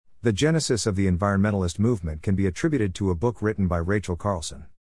The genesis of the environmentalist movement can be attributed to a book written by Rachel Carlson.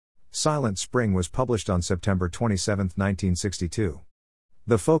 Silent Spring was published on September 27, 1962.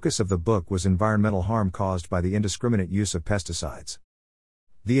 The focus of the book was environmental harm caused by the indiscriminate use of pesticides.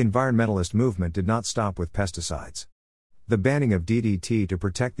 The environmentalist movement did not stop with pesticides. The banning of DDT to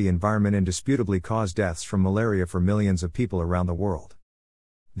protect the environment indisputably caused deaths from malaria for millions of people around the world.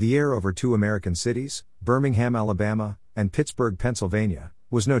 The air over two American cities, Birmingham, Alabama, and Pittsburgh, Pennsylvania,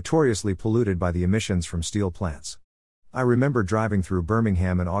 was notoriously polluted by the emissions from steel plants. I remember driving through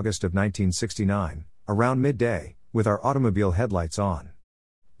Birmingham in August of 1969, around midday, with our automobile headlights on.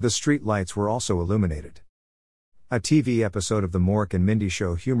 The street lights were also illuminated. A TV episode of The Mork and Mindy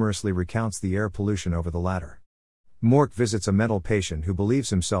Show humorously recounts the air pollution over the latter. Mork visits a mental patient who believes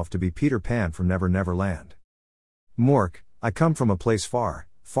himself to be Peter Pan from Never Never Land. Mork: I come from a place far,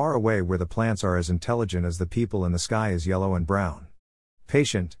 far away where the plants are as intelligent as the people and the sky is yellow and brown.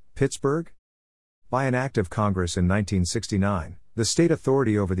 Patient: Pittsburgh? By an act of Congress in 1969, the state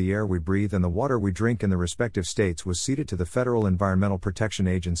authority over the air we breathe and the water we drink in the respective states was ceded to the Federal Environmental Protection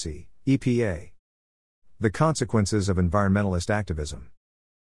Agency, EPA. The consequences of environmentalist activism.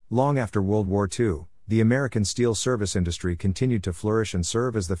 Long after World War II, the American steel service industry continued to flourish and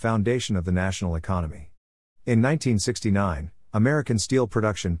serve as the foundation of the national economy. In 1969, American steel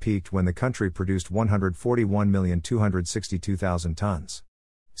production peaked when the country produced 141,262,000 tons.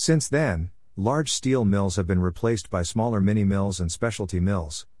 Since then, large steel mills have been replaced by smaller mini mills and specialty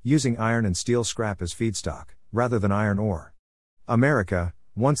mills, using iron and steel scrap as feedstock, rather than iron ore. America,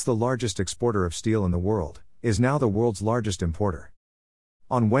 once the largest exporter of steel in the world, is now the world's largest importer.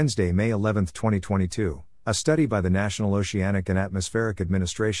 On Wednesday, May 11, 2022, a study by the National Oceanic and Atmospheric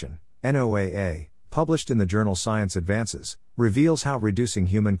Administration, NOAA, published in the journal Science Advances, reveals how reducing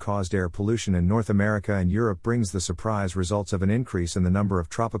human-caused air pollution in North America and Europe brings the surprise results of an increase in the number of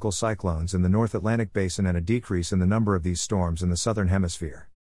tropical cyclones in the North Atlantic Basin and a decrease in the number of these storms in the Southern Hemisphere.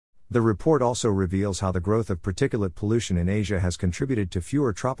 The report also reveals how the growth of particulate pollution in Asia has contributed to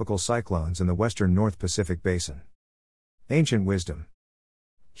fewer tropical cyclones in the western North Pacific Basin. Ancient wisdom.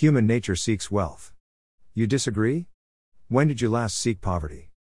 Human nature seeks wealth. You disagree? When did you last seek poverty?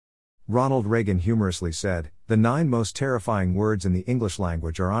 Ronald Reagan humorously said, "The 9 most terrifying words in the English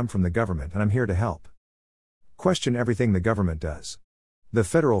language are I'm from the government and I'm here to help." Question everything the government does. The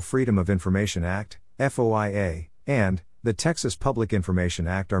Federal Freedom of Information Act, FOIA, and the Texas Public Information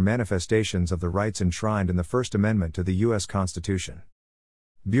Act are manifestations of the rights enshrined in the First Amendment to the U.S. Constitution.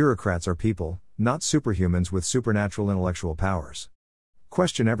 Bureaucrats are people, not superhumans with supernatural intellectual powers.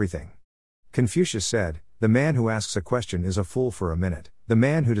 Question everything. Confucius said, "The man who asks a question is a fool for a minute, the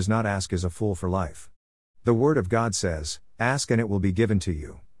man who does not ask is a fool for life." The Word of God says, "Ask and it will be given to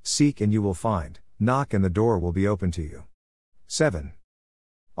you, seek and you will find, knock and the door will be open to you." 7.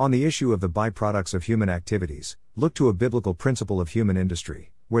 On the issue of the byproducts of human activities, look to a biblical principle of human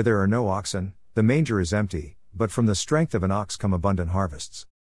industry: where there are no oxen, the manger is empty, but from the strength of an ox come abundant harvests.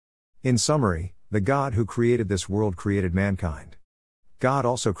 In summary, the God who created this world created mankind. God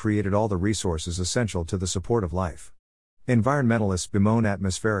also created all the resources essential to the support of life. Environmentalists bemoan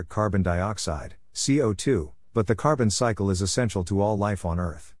atmospheric carbon dioxide, CO2, but the carbon cycle is essential to all life on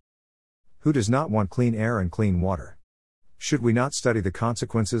Earth. Who does not want clean air and clean water? Should we not study the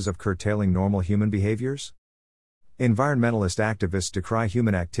consequences of curtailing normal human behaviors? Environmentalist activists decry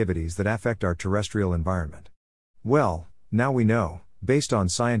human activities that affect our terrestrial environment. Well, now we know, based on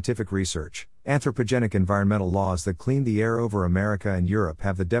scientific research, anthropogenic environmental laws that clean the air over America and Europe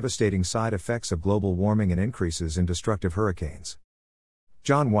have the devastating side effects of global warming and increases in destructive hurricanes.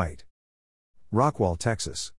 John White. Rockwall, Texas.